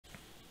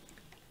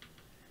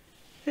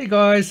Hey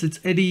guys,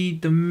 it's Eddie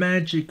the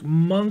Magic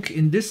Monk.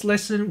 In this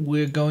lesson,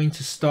 we're going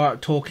to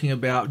start talking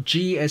about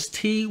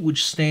GST,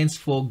 which stands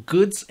for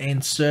Goods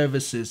and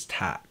Services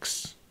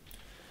Tax.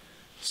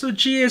 So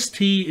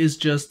GST is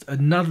just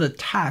another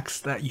tax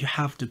that you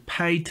have to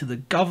pay to the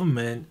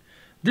government,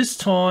 this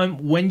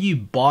time when you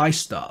buy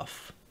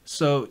stuff.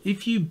 So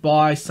if you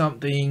buy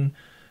something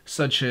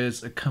such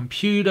as a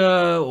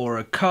computer or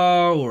a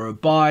car or a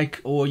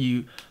bike, or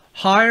you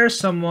hire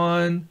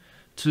someone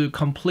to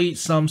complete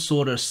some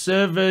sort of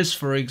service,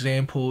 for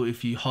example,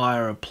 if you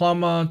hire a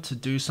plumber to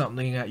do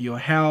something at your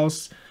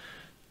house,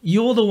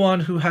 you're the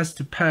one who has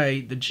to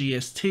pay the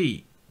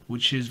GST,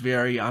 which is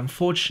very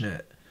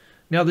unfortunate.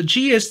 Now the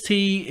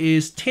GST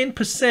is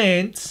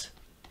 10%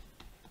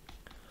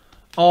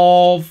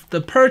 of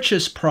the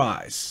purchase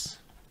price.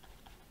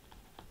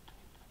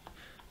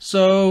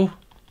 So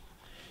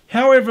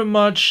however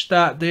much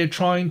that they're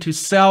trying to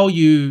sell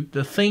you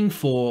the thing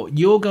for,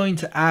 you're going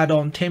to add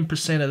on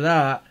 10% of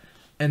that,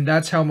 and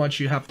that's how much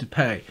you have to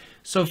pay.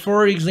 So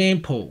for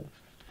example,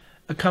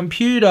 a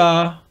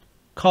computer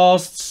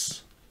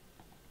costs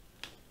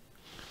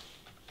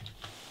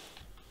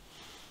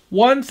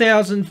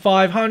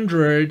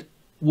 $1,500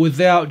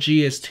 without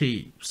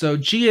GST. So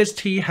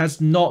GST has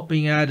not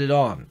been added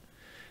on.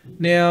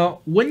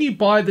 Now, when you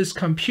buy this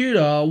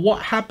computer,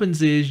 what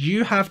happens is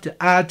you have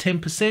to add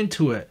 10%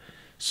 to it.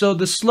 So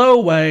the slow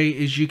way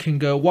is you can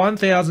go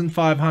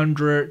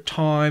 1,500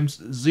 times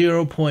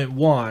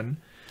 0.1,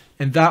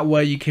 and that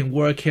way you can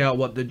work out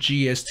what the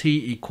GST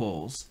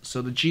equals.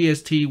 So the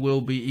GST will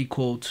be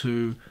equal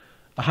to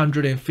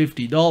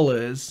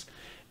 $150.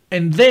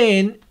 And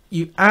then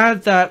you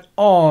add that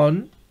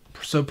on.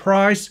 So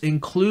price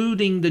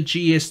including the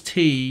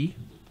GST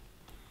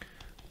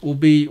will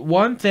be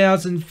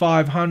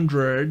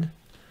 1,500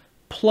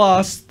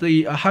 plus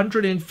the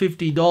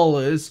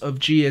 $150 of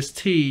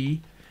GST,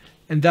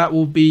 and that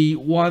will be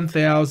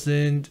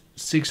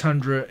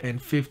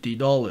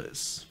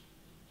 $1,650.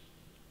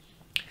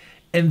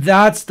 And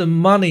that's the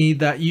money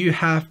that you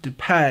have to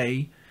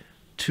pay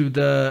to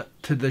the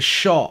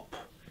shop.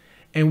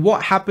 And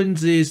what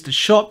happens is the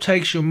shop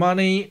takes your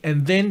money,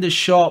 and then the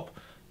shop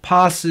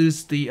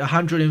passes the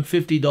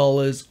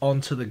 $150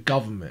 onto the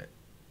government.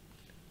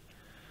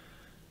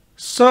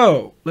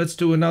 So let's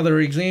do another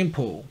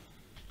example.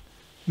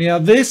 Now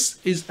this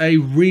is a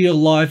real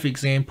life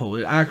example.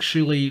 It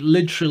actually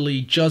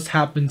literally just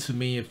happened to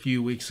me a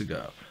few weeks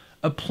ago.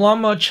 A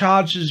plumber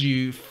charges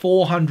you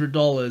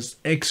 $400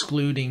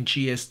 excluding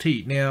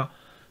GST. Now,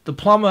 the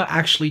plumber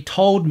actually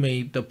told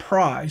me the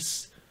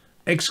price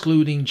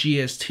excluding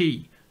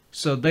GST.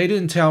 So they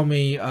didn't tell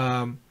me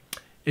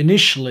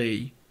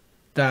initially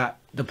that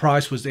the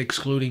price was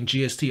excluding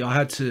GST. I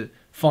had to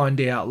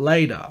find out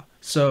later.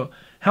 So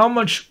how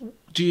much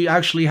do you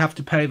actually have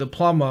to pay the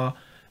plumber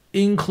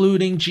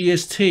including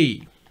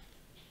GST?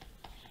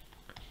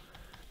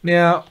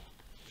 Now,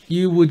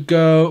 you would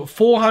go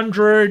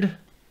 400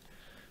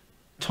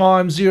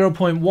 times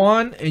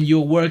 0.1, and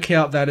you'll work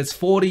out that it's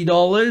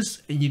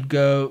 $40, and you'd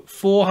go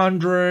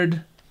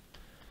 400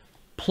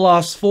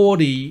 plus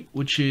 40,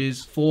 which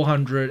is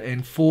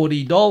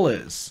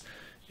 $440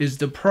 is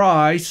the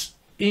price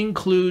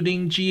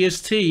including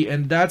GST,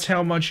 and that's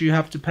how much you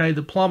have to pay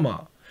the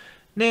plumber.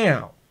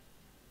 Now,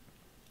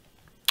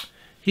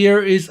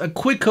 here is a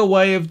quicker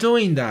way of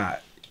doing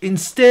that.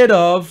 Instead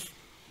of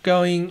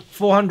going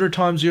 400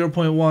 times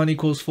 0.1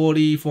 equals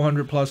 40,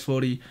 400 plus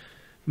 40,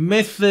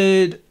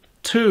 method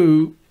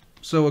 2,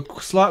 so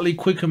a slightly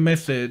quicker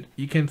method,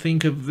 you can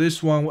think of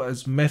this one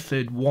as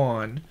method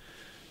 1,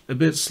 a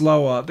bit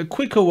slower. The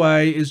quicker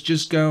way is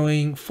just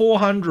going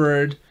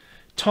 400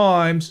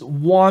 times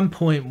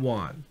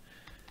 1.1,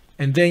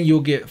 and then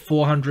you'll get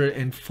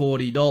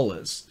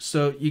 $440.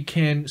 So you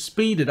can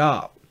speed it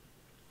up.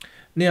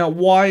 Now,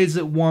 why is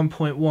it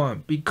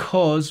 1.1?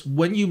 Because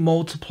when you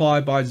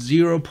multiply by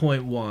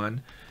 0.1,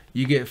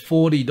 you get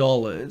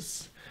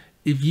 $40.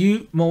 If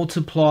you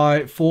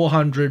multiply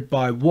 400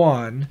 by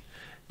 1,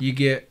 you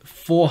get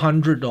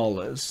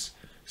 $400.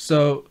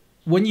 So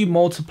when you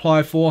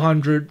multiply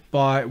 400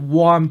 by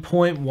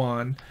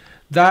 1.1,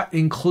 that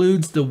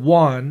includes the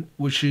 1,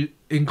 which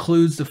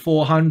includes the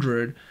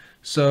 400.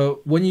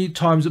 So when you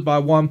times it by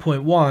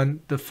 1.1,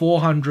 the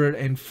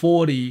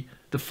 440,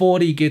 the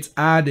 40 gets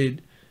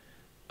added,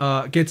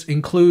 gets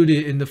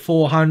included in the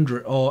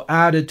 400, or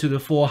added to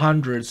the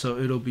 400, so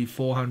it'll be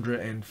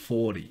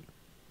 440.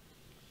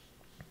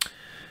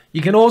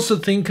 You can also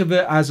think of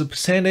it as a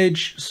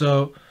percentage.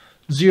 So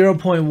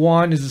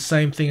 0.1 is the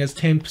same thing as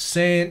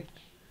 10%.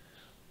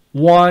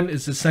 1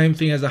 is the same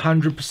thing as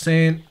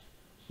 100%.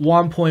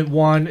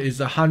 1.1 is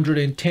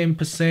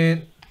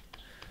 110%.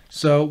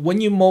 So when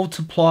you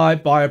multiply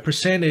by a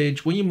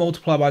percentage, when you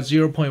multiply by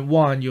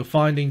 0.1, you're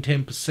finding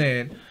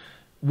 10%.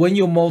 When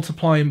you're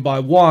multiplying by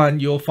 1,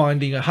 you're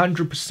finding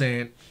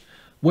 100%.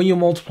 When you're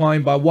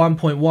multiplying by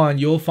 1.1,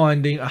 you're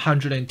finding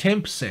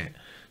 110%.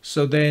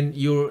 So then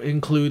you're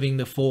including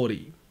the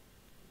 40.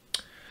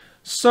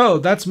 So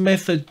that's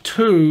method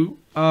 2.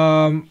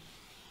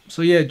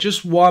 So yeah,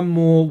 just one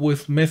more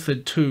with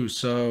method 2.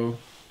 So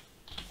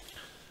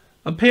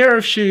A pair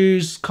of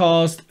shoes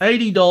cost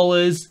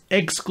 $80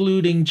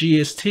 excluding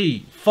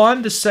GST.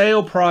 Find the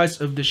sale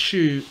price of the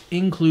shoe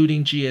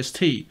including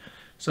GST.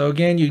 So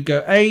again, you'd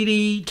go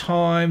 80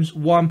 times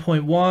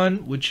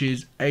 1.1, which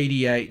is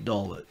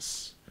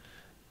 $88,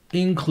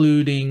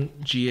 including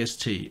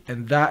GST.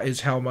 And that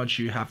is how much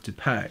you have to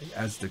pay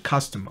as the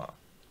customer.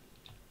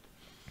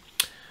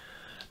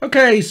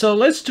 Okay, so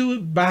let's do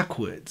it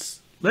backwards.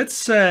 Let's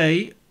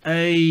say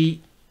a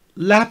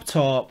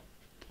laptop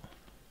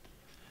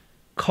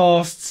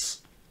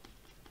costs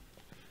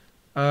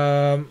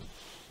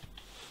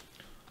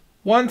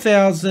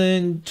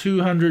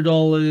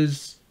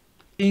 $1,200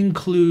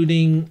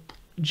 including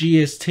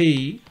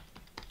GST.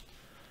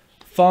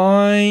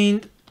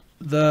 Find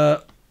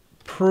the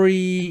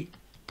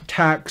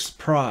pre-tax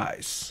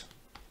price.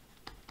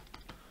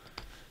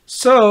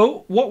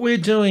 So what we're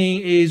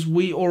doing is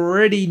we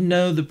already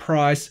know the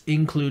price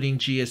including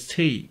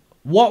GST.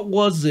 What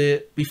was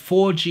it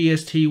before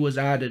GST was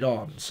added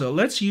on? So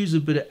let's use a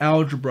bit of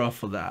algebra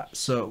for that.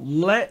 So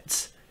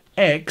let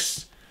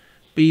X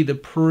be the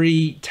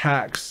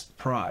pre-tax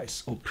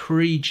price or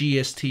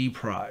pre-GST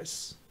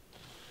price,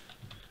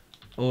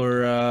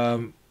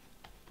 or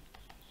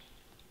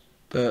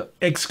the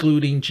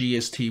excluding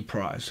GST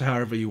price,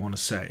 however you want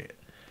to say it.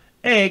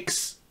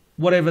 X,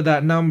 whatever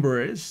that number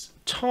is,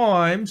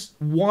 times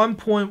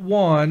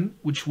 1.1,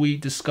 which we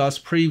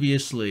discussed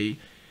previously.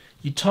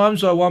 You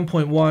times by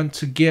 1.1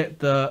 to get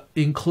the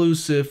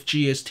inclusive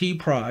GST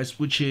price,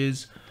 which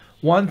is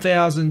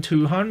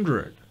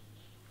 1,200.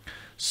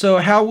 So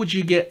how would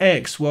you get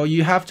X? Well,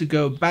 you have to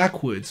go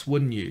backwards,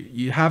 wouldn't you?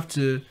 You have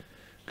to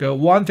go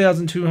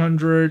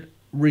 1,200,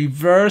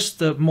 reverse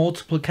the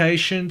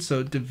multiplication,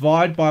 so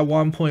divide by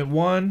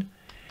 1.1,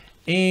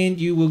 and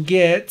you will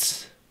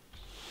get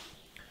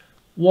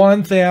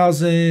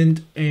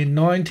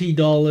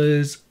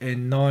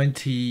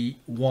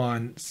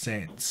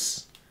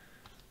 $1,090.91.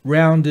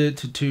 Rounded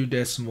to 2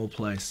 decimal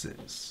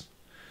places.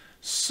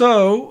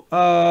 So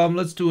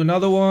let's do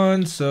another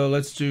one. So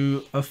let's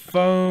do a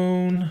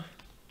phone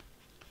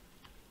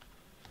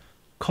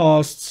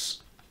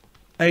costs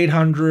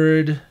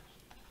 $800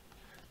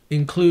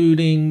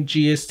 including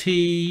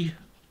GST.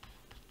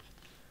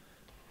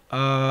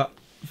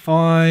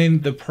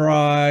 Find the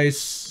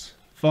price.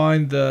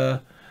 Find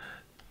the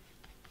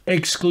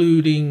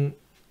excluding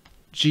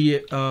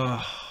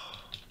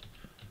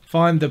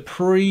find the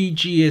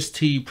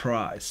pre-GST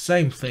price.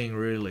 Same thing,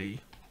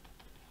 really.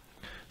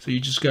 So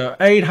you just go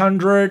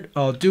 800.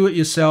 I'll do it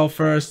yourself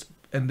first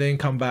and then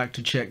come back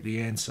to check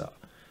the answer.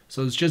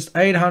 So it's just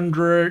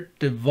 800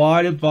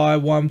 divided by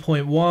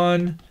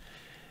 1.1.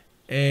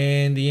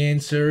 And the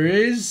answer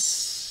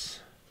is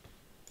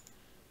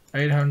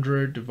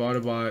 800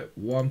 divided by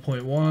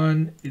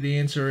 1.1. The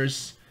answer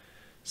is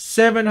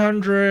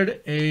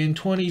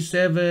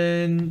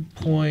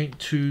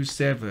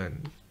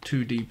 727.27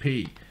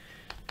 2dp.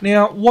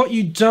 Now, what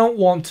you don't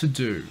want to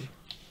do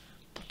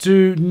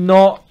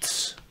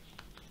not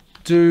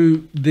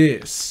do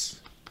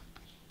this.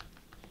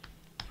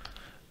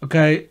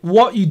 Okay,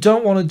 what you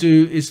don't want to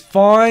do is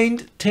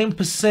find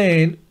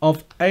 10%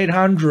 of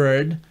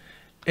 800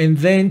 and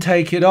then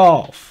take it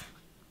off.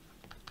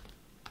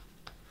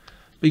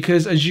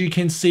 Because as you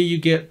can see, you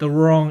get the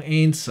wrong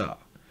answer.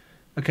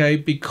 Okay,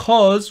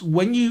 because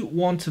when you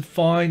want to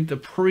find the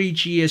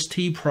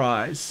pre-GST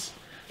price,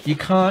 you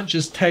can't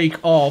just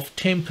take off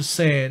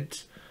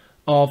 10%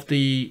 of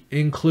the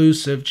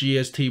inclusive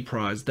GST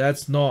price.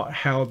 That's not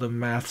how the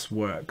maths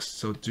works.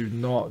 So do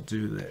not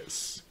do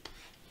this.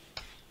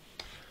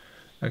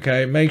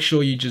 Okay, make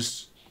sure you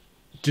just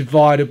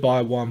divide it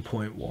by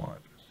 1.1.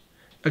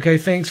 Okay,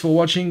 thanks for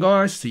watching,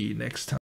 guys. See you next time.